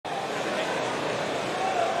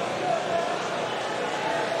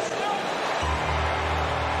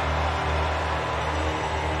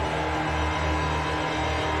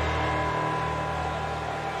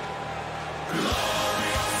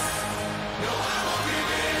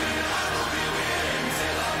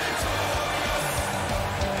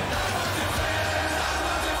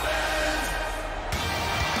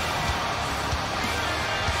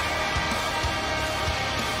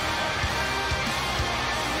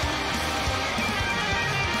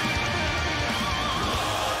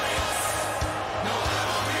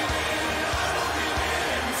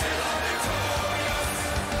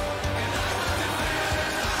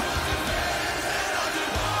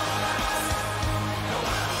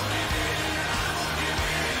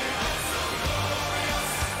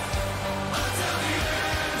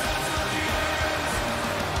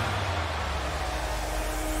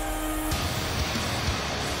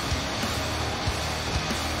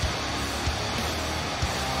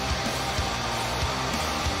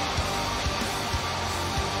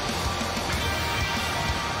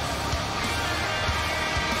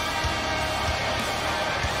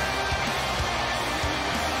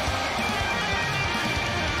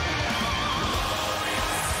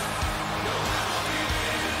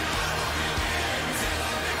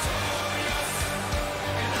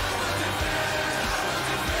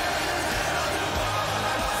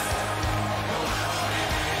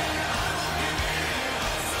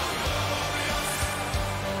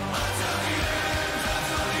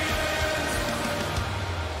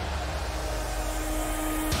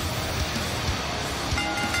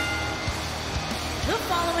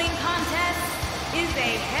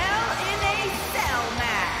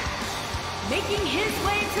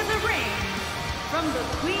from the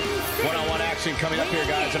Queen City. One-on-one action coming up here,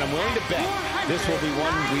 guys, and I'm willing to bet this will be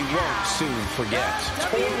one we won't soon forget.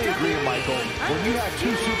 Totally agree, Michael. When you have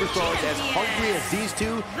two superstars as hungry as these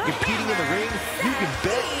two competing in the ring, you can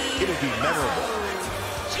bet it'll be memorable.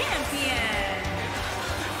 Champion.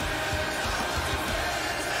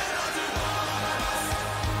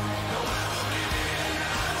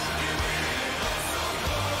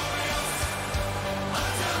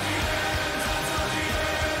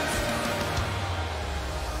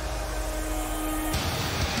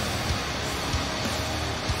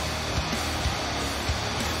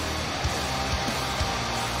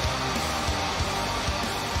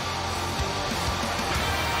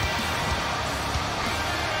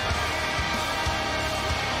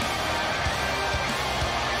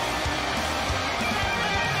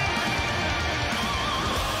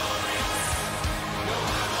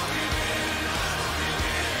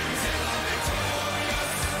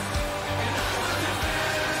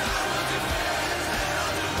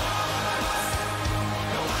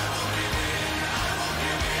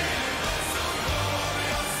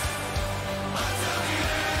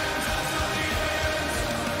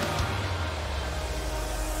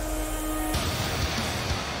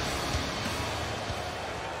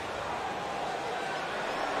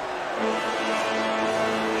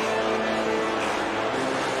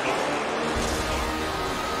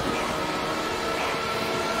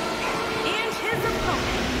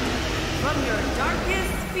 From your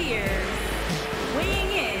darkest fears,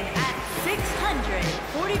 weighing in at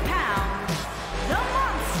 640 pounds, the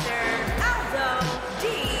monster, Aldo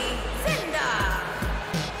Zinda.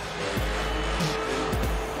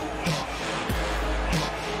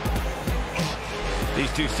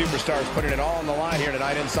 These two superstars putting it all on the line here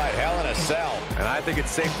tonight inside Hell in a Cell. And I think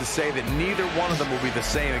it's safe to say that neither one of them will be the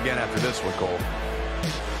same again after this one, Cole.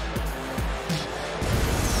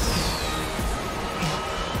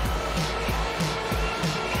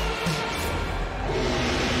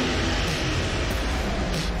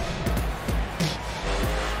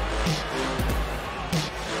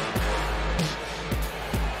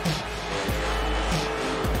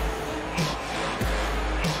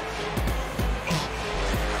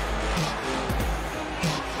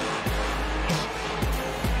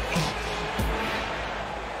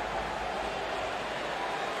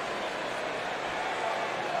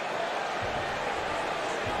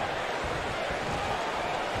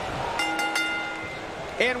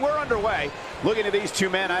 And we're underway. Looking at these two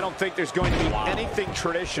men, I don't think there's going to be anything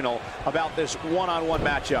traditional about this one-on-one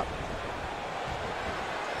matchup.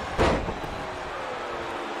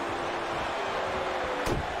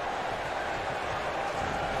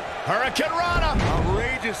 Hurricane Rana.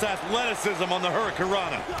 Outrageous athleticism on the Hurricane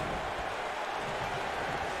Rana.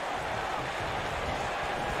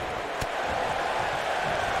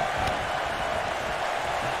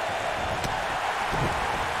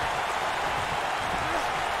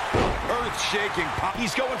 Shaking pop.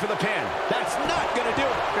 He's going for the pin. That's not going to do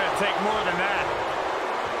it. Gonna take more than that.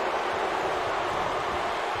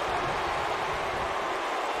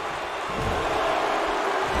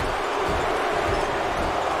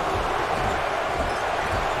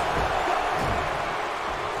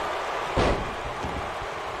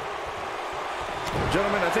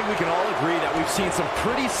 Gentlemen, I think we can all agree that we've seen some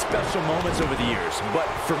pretty special moments over the years. But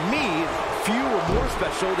for me, few are more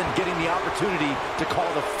special than getting the opportunity to call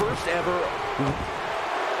the first ever.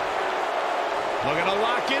 Looking to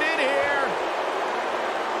lock it in here.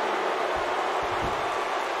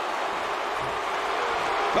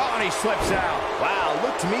 Oh, and he slips out. Wow,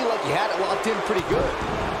 looked to me like he had it locked in pretty good.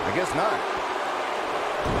 I guess not.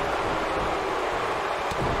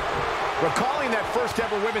 Recalling that first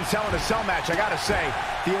ever women's Hell in a Cell match, I gotta say,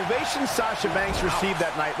 the ovation Sasha Banks received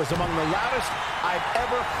that night was among the loudest I've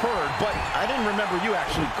ever heard, but I didn't remember you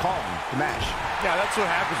actually calling the match. Yeah, that's what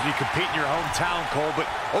happens when you compete in your hometown, Cole, but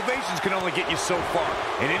ovations can only get you so far.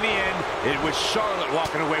 And in the end, it was Charlotte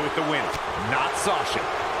walking away with the win, not Sasha.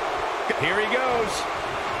 Here he goes.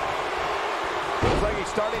 Looks like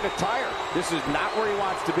he's starting to tire. This is not where he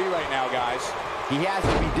wants to be right now, guys. He has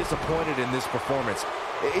to be disappointed in this performance.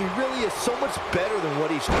 He really is so much better than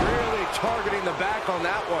what he's Really targeting the back on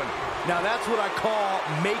that one. Now that's what I call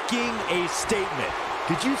making a statement.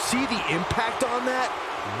 Did you see the impact on that?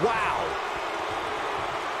 Wow.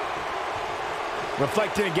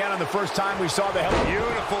 Reflecting again on the first time we saw the Hell.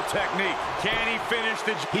 Beautiful technique. Can he finish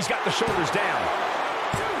the... He's got the shoulders down.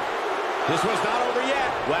 This was not over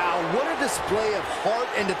yet. Wow, what a display of heart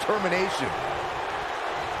and determination.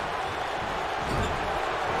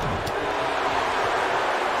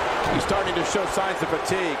 He's starting to show signs of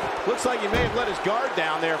fatigue. Looks like he may have let his guard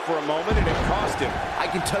down there for a moment, and it cost him. I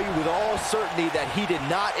can tell you with all certainty that he did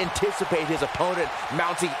not anticipate his opponent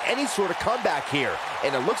mounting any sort of comeback here.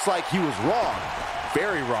 And it looks like he was wrong.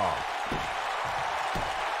 Very wrong.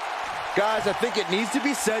 Guys, I think it needs to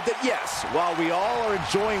be said that, yes, while we all are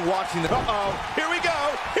enjoying watching the... Uh-oh, here we go,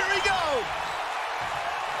 here we go!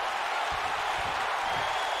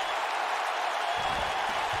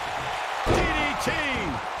 DDT!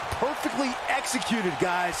 Perfectly executed,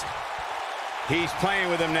 guys. He's playing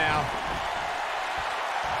with him now.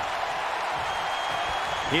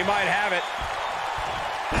 He might have it.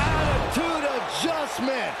 Attitude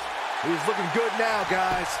adjustment. He's looking good now,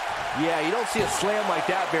 guys. Yeah, you don't see a slam like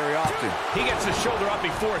that very often. He gets the shoulder up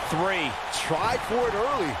before 3. Tried for it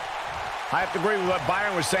early. I have to agree with what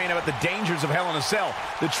Byron was saying about the dangers of Hell in a Cell.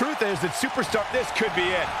 The truth is that Superstar, this could be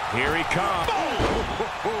it. Here he comes.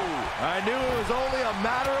 I knew it was only a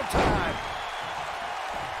matter of time.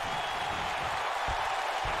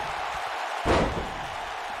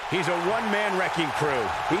 He's a one-man wrecking crew.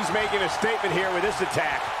 He's making a statement here with this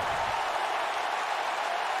attack.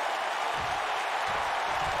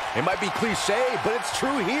 It might be cliche, but it's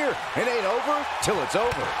true here. It ain't over till it's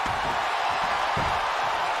over.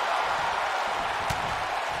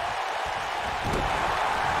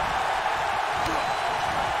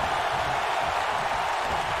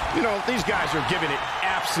 You know, these guys are giving it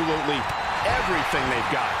absolutely everything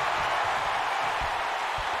they've got.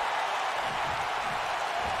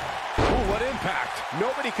 Ooh, what impact.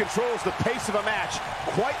 Nobody controls the pace of a match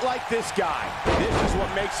quite like this guy. This is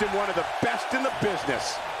what makes him one of the best in the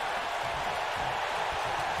business.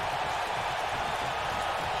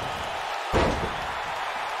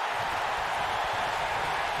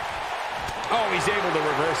 Oh, he's able to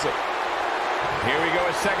reverse it. Here we go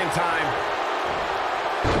a second time.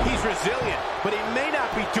 He's resilient, but he may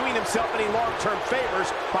not be doing himself any long-term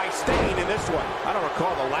favors by staying in this one. I don't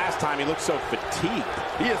recall the last time he looked so fatigued.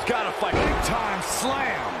 He has got to fight. Big-time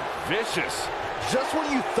slam. Vicious. Just when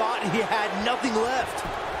you thought he had nothing left.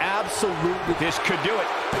 Absolutely. This could do it.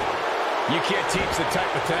 You can't teach the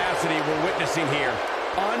type of tenacity we're witnessing here.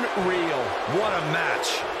 Unreal. What a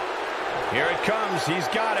match. Here it comes. He's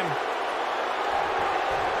got him.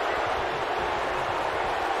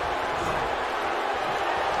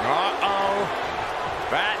 Uh-oh.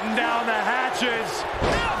 Batten down the hatches.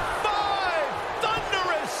 F5!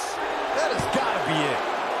 Thunderous! That has got to be it.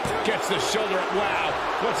 Gets the shoulder up. Wow.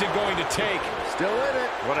 What's it going to take? Still in it.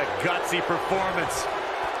 What a gutsy performance.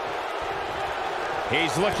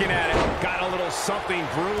 He's looking at it. Got a little something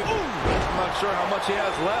brewing. I'm not sure how much he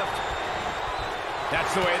has left.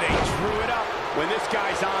 That's the way they drew it up. When this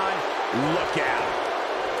guy's on, look at him.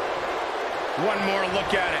 One more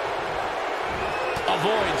look at it.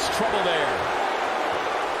 Avoids trouble there.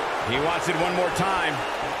 He wants it one more time.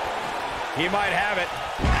 He might have it.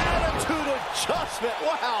 Attitude adjustment.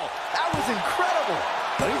 Wow, that was incredible.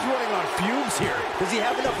 But he's running on fumes here. Does he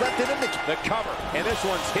have enough left in him to... The cover, and this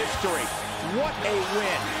one's history. What a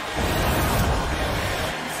win.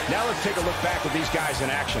 Now let's take a look back at these guys in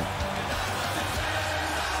action.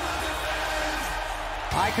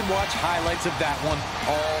 I could watch highlights of that one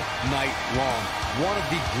all night long. One of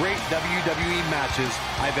the great WWE matches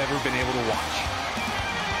I've ever been able to watch.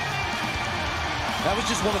 That was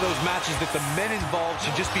just one of those matches that the men involved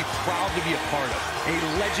should just be proud to be a part of. A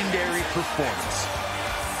legendary performance.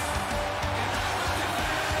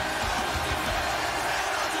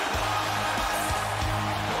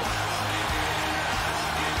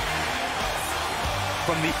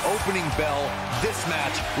 From the opening bell, this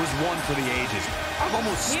match was one for the ages. I'm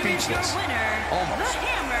almost speechless. Here is your winner, Almost. the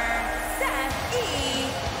Hammer,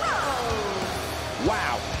 CEPH.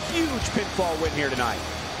 Wow, huge pinfall win here tonight.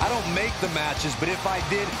 I don't make the matches, but if I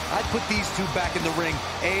did, I'd put these two back in the ring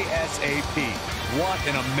ASAP. What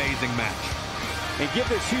an amazing match. And give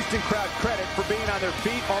this Houston crowd credit for being on their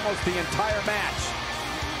feet almost the entire match.